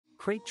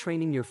Crate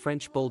training your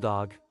French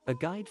Bulldog, a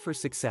guide for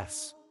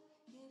success.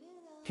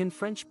 Can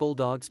French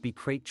Bulldogs be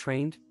crate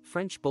trained?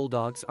 French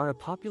Bulldogs are a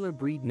popular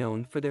breed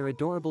known for their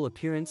adorable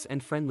appearance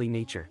and friendly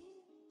nature.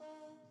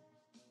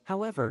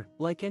 However,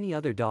 like any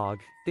other dog,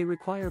 they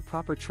require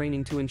proper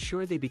training to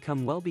ensure they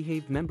become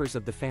well-behaved members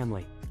of the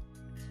family.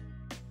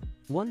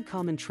 One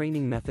common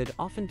training method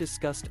often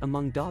discussed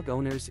among dog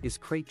owners is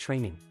crate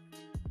training.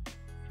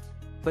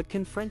 But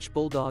can French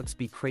Bulldogs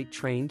be crate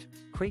trained?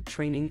 Crate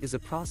training is a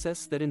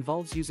process that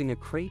involves using a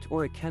crate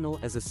or a kennel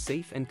as a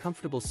safe and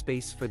comfortable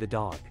space for the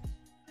dog.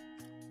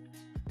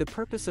 The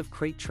purpose of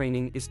crate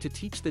training is to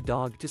teach the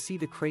dog to see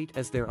the crate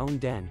as their own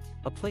den,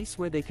 a place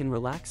where they can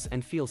relax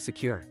and feel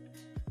secure.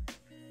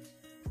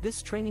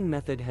 This training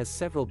method has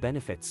several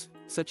benefits,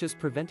 such as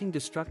preventing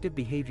destructive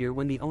behavior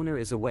when the owner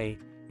is away,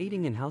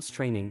 aiding in house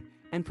training,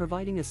 and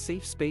providing a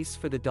safe space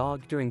for the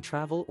dog during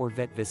travel or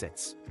vet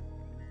visits.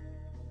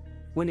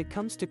 When it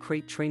comes to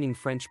crate training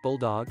French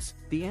Bulldogs,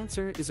 the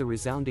answer is a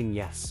resounding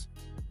yes.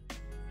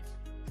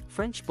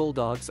 French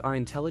Bulldogs are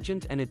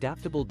intelligent and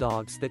adaptable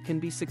dogs that can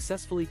be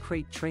successfully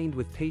crate trained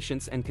with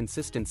patience and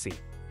consistency.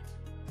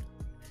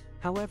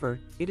 However,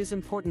 it is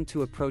important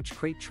to approach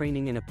crate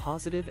training in a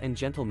positive and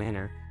gentle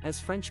manner,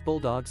 as French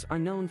Bulldogs are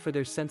known for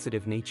their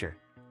sensitive nature.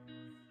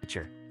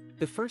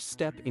 The first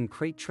step in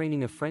crate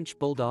training a French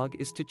Bulldog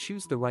is to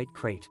choose the right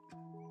crate.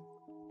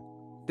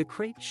 The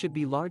crate should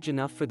be large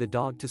enough for the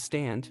dog to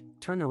stand,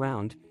 turn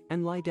around,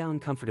 and lie down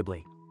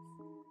comfortably.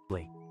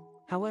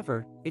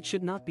 However, it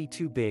should not be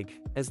too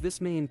big, as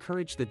this may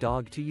encourage the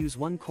dog to use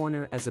one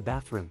corner as a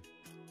bathroom.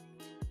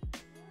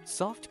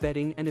 Soft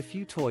bedding and a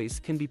few toys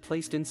can be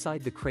placed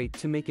inside the crate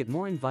to make it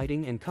more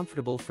inviting and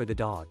comfortable for the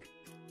dog.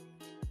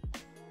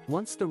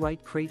 Once the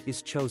right crate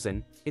is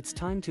chosen, it's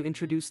time to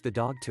introduce the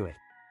dog to it.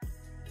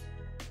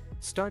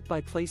 Start by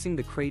placing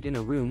the crate in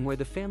a room where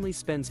the family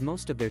spends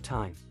most of their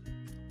time.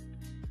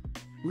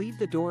 Leave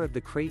the door of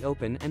the crate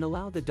open and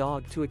allow the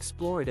dog to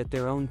explore it at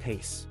their own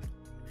pace.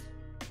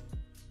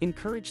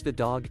 Encourage the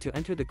dog to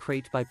enter the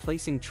crate by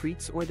placing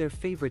treats or their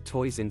favorite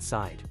toys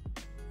inside.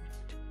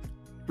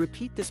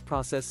 Repeat this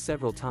process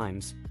several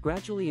times,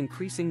 gradually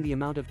increasing the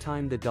amount of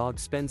time the dog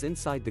spends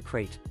inside the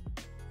crate.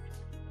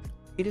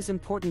 It is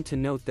important to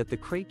note that the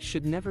crate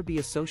should never be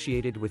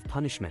associated with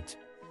punishment.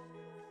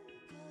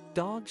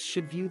 Dogs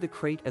should view the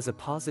crate as a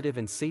positive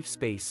and safe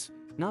space,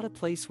 not a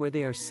place where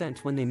they are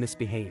sent when they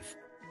misbehave.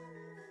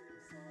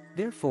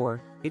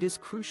 Therefore, it is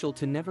crucial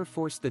to never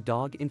force the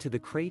dog into the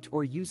crate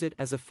or use it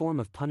as a form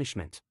of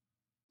punishment.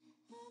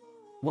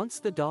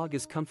 Once the dog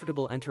is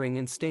comfortable entering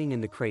and staying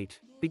in the crate,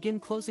 begin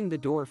closing the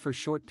door for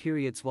short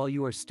periods while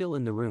you are still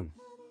in the room.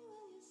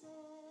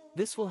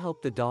 This will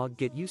help the dog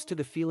get used to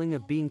the feeling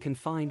of being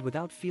confined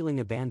without feeling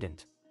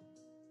abandoned.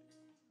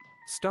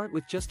 Start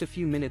with just a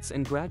few minutes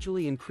and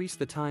gradually increase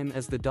the time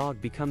as the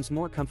dog becomes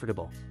more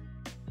comfortable.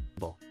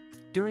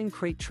 During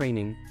crate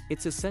training,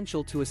 it's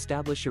essential to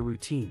establish a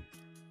routine.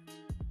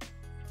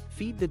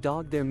 Feed the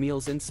dog their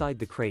meals inside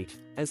the crate,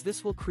 as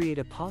this will create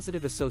a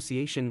positive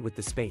association with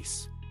the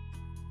space.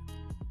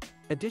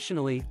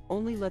 Additionally,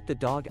 only let the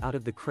dog out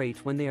of the crate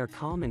when they are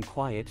calm and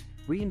quiet,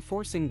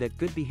 reinforcing that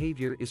good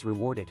behavior is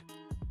rewarded.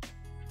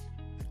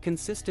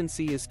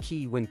 Consistency is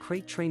key when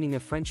crate training a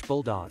French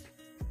Bulldog.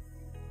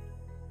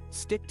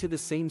 Stick to the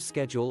same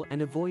schedule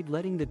and avoid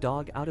letting the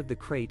dog out of the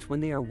crate when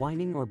they are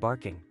whining or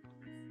barking.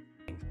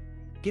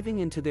 Giving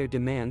in to their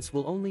demands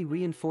will only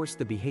reinforce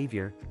the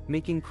behavior,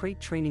 making crate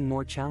training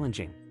more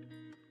challenging.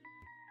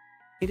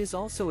 It is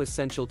also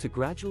essential to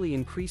gradually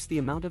increase the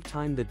amount of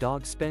time the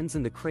dog spends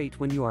in the crate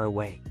when you are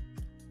away.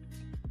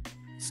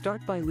 Start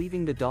by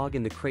leaving the dog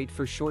in the crate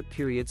for short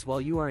periods while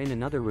you are in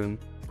another room,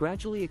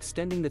 gradually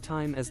extending the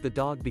time as the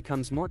dog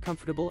becomes more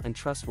comfortable and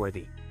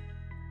trustworthy.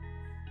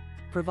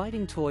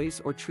 Providing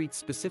toys or treats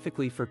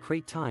specifically for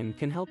crate time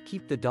can help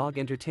keep the dog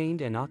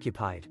entertained and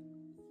occupied.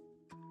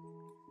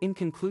 In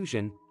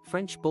conclusion,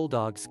 French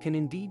Bulldogs can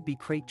indeed be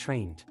crate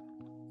trained.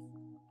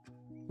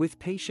 With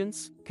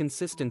patience,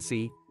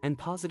 consistency, and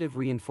positive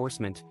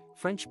reinforcement,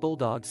 French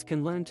Bulldogs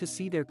can learn to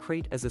see their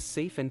crate as a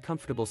safe and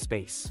comfortable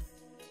space.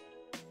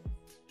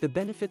 The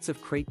benefits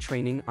of crate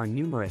training are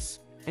numerous,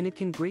 and it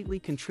can greatly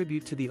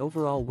contribute to the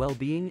overall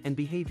well-being and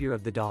behavior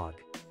of the dog.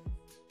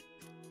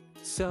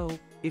 So,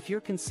 if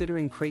you're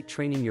considering crate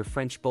training your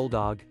French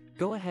Bulldog,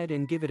 go ahead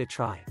and give it a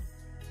try.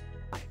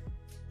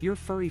 Your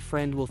furry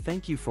friend will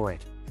thank you for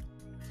it.